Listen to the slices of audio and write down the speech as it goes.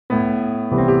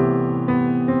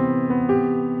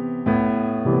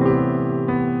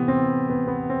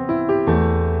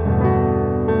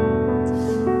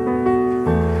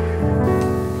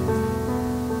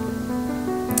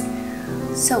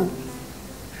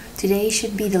Today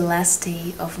should be the last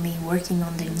day of me working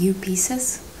on the new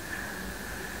pieces,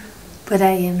 but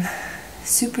I am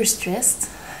super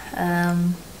stressed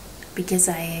because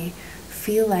I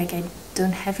feel like I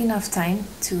don't have enough time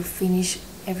to finish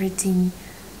everything.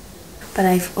 But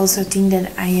I also think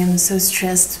that I am so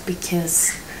stressed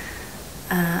because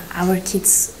our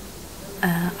kids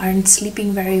aren't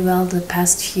sleeping very well the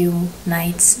past few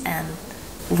nights, and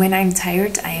when I'm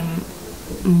tired I'm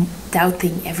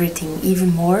doubting everything even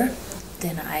more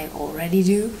than I already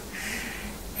do,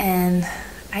 and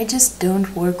I just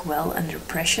don't work well under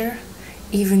pressure,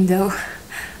 even though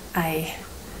I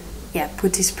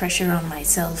put this pressure on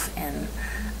myself and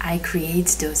I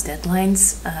create those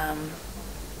deadlines.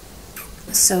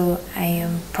 So I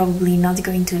am probably not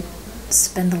going to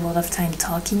spend a lot of time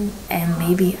talking, and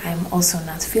maybe I'm also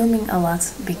not filming a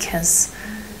lot because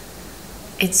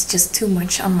it's just too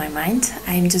much on my mind.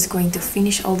 I'm just going to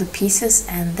finish all the pieces,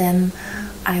 and then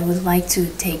I would like to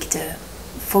take the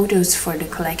photos for the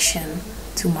collection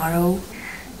tomorrow,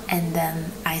 and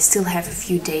then I still have a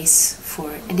few days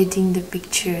for editing the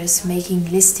pictures,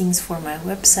 making listings for my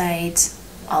website,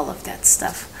 all of that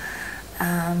stuff.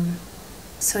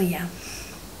 So yeah,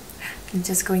 I'm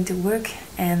just going to work,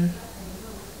 and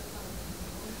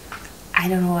I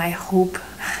don't know, I hope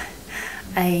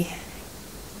I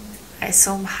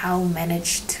somehow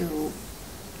manage to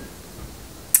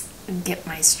get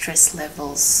my stress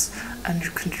levels under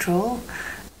control.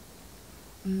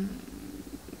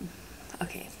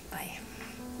 Okay, bye.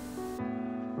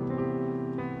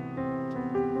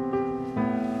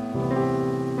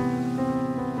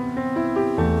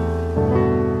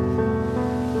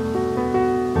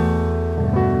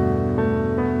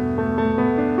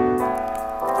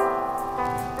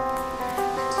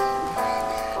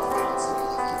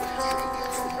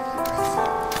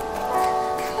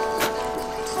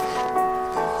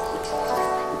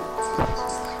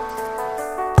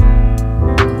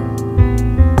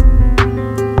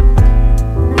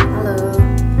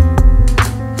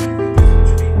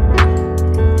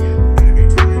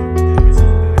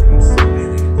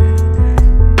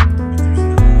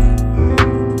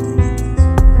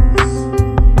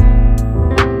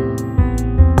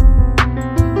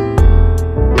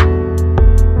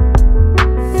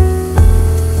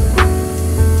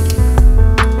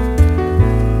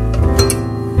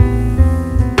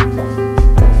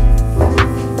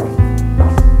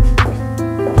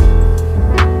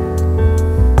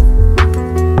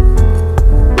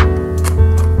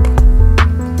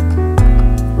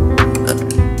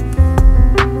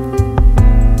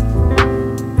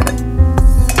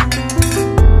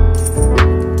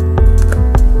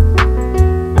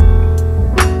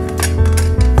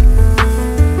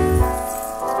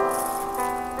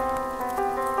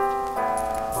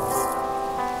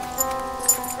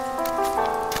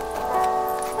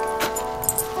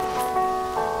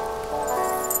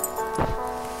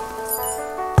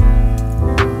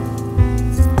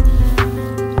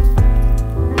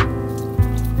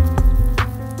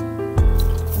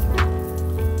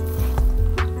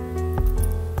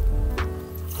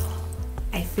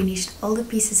 Finished all the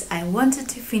pieces I wanted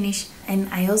to finish, and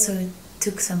I also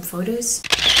took some photos.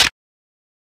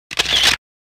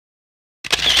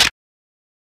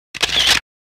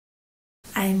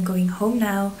 I'm going home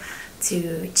now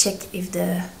to check if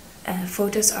the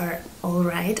photos are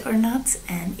alright or not,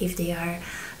 and if they are,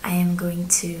 I am going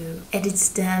to edit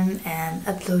them and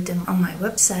upload them on my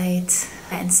website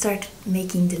and start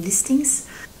making the listings.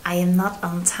 I am not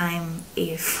on time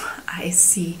if I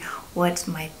see what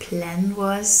my plan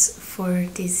was for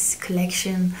this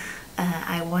collection.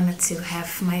 I wanted to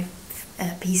have my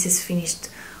pieces finished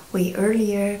way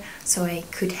earlier, so I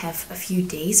could have a few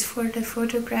days for the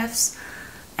photographs,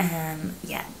 and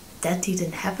yeah, that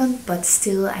didn't happen, but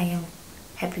still I am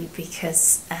happy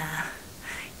because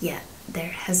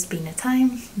there has been a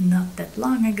time not that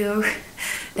long ago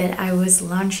that I was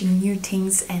launching new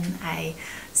things, and I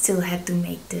still had to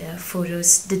make the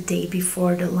photos the day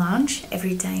before the launch.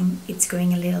 Every time it's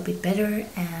going a little bit better,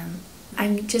 and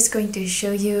I'm just going to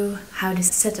show you how the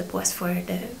setup was for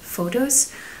the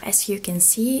photos. As you can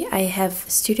see, I have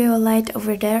studio light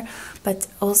over there, but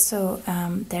also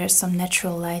there's some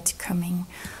natural light coming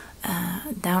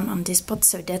down on this spot,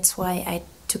 so that's why I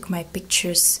took my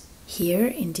pictures here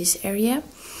in this area.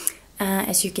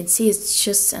 As you can see, it's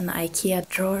just an IKEA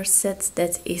drawer set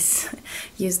that is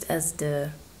used as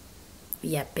the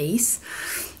base,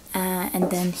 and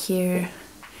then here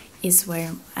is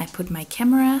where I put my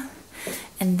camera,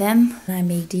 and then I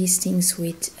make these things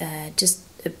with just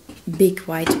a big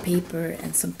white paper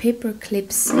and some paper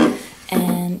clips,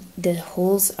 and the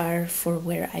holes are for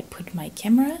where I put my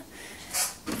camera.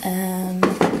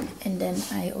 And then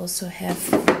I also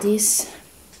have this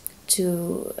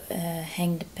to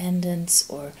hang the pendants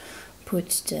or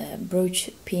put the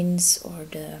brooch pins or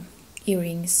the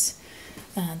earrings.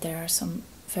 There are some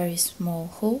very small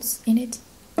holes in it.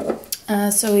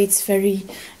 So it's very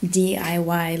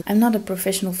DIY. I'm not a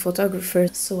professional photographer,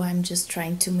 so I'm just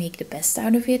trying to make the best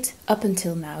out of it. Up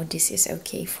until now, this is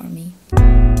okay for me.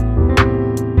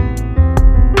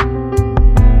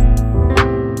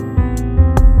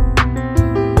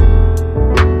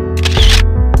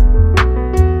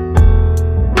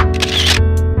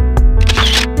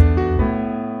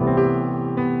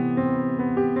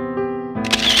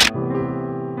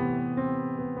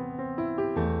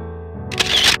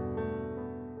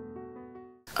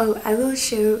 Oh, I will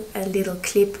show a little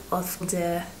clip of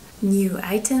the new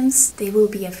items. They will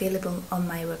be available on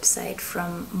my website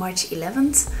from March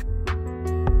 11th.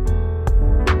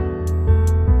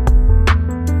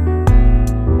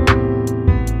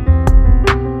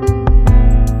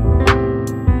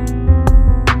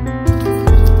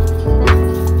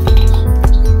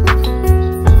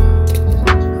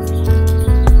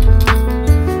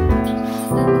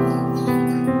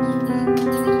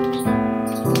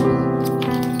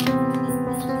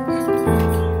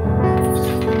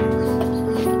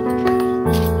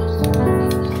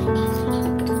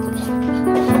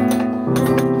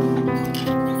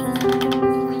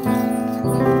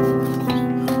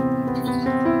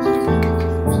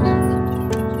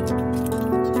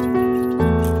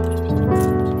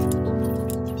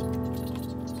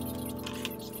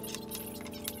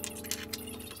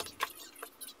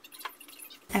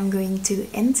 I'm going to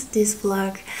end this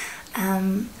vlog.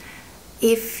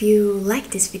 If you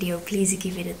like this video, please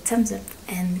give it a thumbs up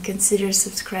and consider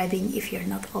subscribing if you're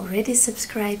not already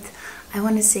subscribed. I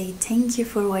want to say thank you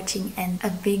for watching and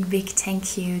a big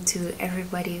thank you to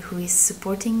everybody who is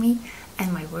supporting me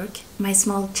and my work. My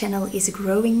small channel is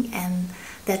growing and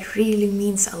that really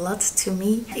means a lot to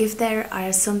me. If there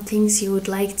are some things you would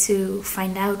like to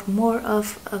find out more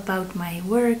of about my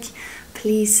work,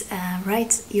 please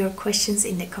write your questions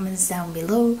in the comments down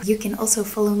below. You can also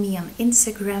follow me on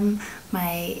Instagram.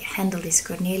 My handle is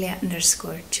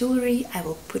kornelia_jewelry. I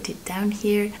will put it down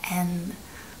here and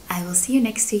I will see you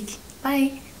next week.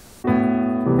 Bye!